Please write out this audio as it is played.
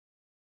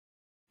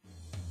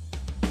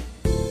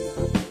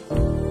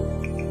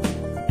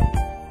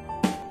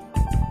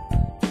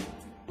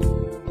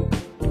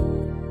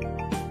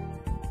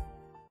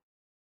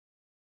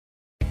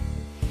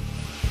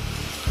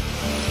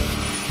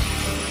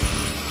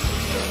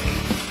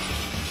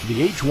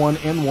The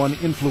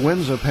H1N1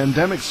 influenza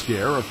pandemic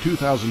scare of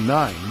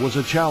 2009 was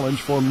a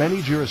challenge for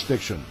many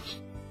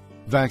jurisdictions.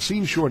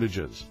 Vaccine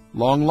shortages,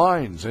 long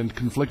lines, and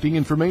conflicting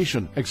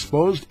information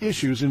exposed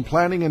issues in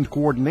planning and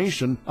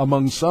coordination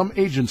among some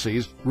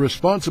agencies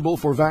responsible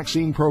for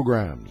vaccine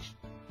programs.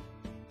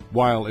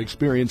 While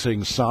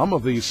experiencing some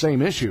of these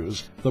same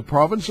issues, the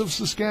province of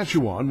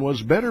Saskatchewan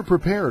was better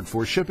prepared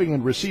for shipping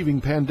and receiving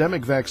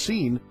pandemic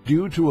vaccine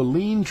due to a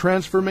lean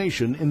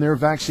transformation in their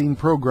vaccine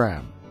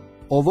program.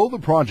 Although the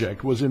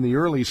project was in the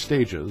early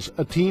stages,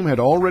 a team had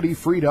already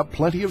freed up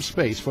plenty of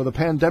space for the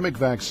pandemic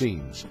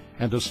vaccines,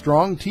 and a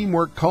strong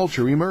teamwork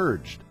culture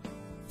emerged.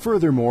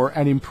 Furthermore,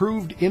 an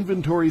improved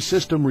inventory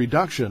system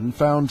reduction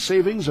found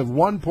savings of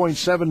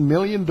 $1.7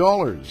 million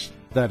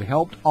that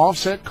helped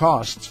offset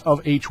costs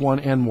of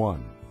H1N1.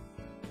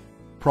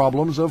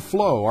 Problems of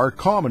flow are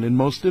common in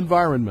most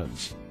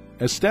environments.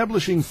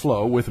 Establishing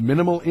flow with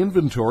minimal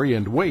inventory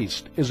and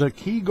waste is a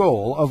key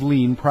goal of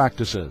lean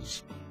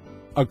practices.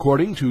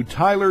 According to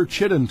Tyler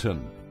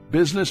Chiddington,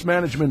 business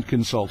management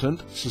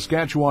consultant,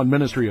 Saskatchewan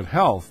Ministry of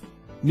Health,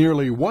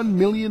 nearly $1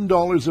 million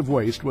of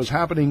waste was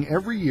happening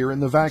every year in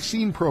the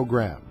vaccine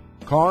program,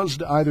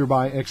 caused either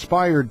by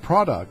expired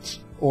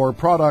products or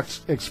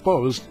products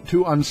exposed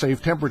to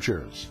unsafe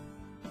temperatures.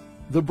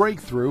 The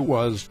breakthrough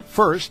was,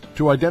 first,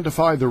 to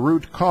identify the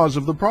root cause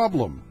of the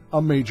problem,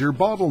 a major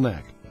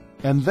bottleneck,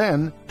 and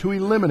then to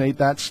eliminate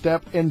that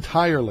step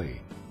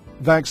entirely.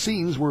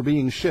 Vaccines were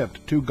being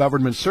shipped to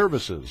government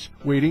services,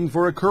 waiting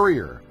for a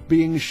courier,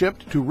 being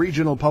shipped to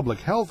regional public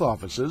health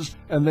offices,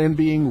 and then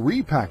being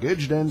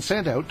repackaged and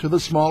sent out to the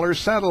smaller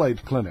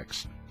satellite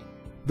clinics.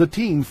 The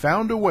team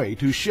found a way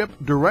to ship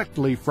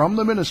directly from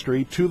the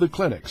ministry to the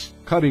clinics,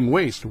 cutting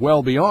waste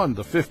well beyond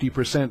the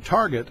 50%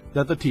 target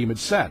that the team had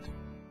set.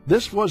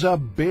 This was a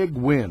big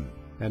win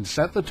and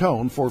set the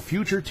tone for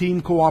future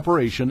team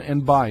cooperation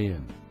and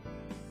buy-in.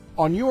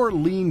 On your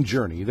lean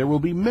journey, there will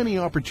be many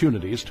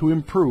opportunities to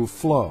improve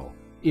flow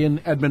in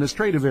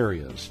administrative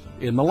areas,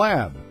 in the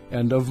lab,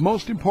 and of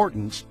most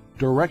importance,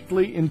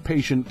 directly in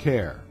patient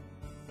care.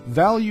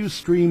 Value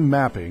stream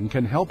mapping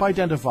can help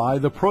identify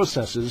the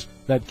processes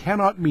that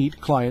cannot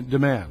meet client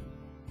demand.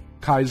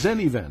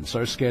 Kaizen events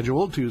are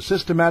scheduled to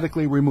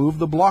systematically remove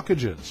the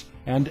blockages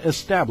and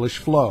establish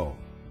flow.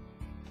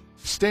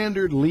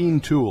 Standard lean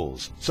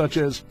tools such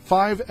as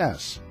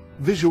 5S,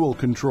 visual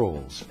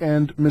controls,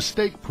 and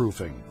mistake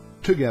proofing,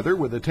 together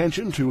with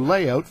attention to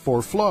layout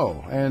for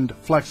flow and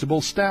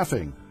flexible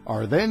staffing,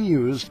 are then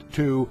used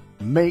to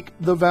make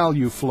the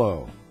value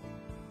flow.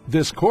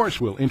 This course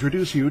will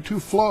introduce you to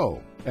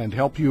flow and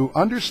help you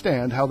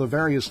understand how the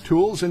various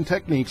tools and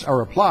techniques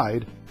are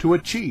applied to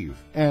achieve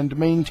and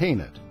maintain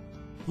it.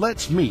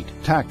 Let's meet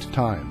Tact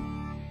Time.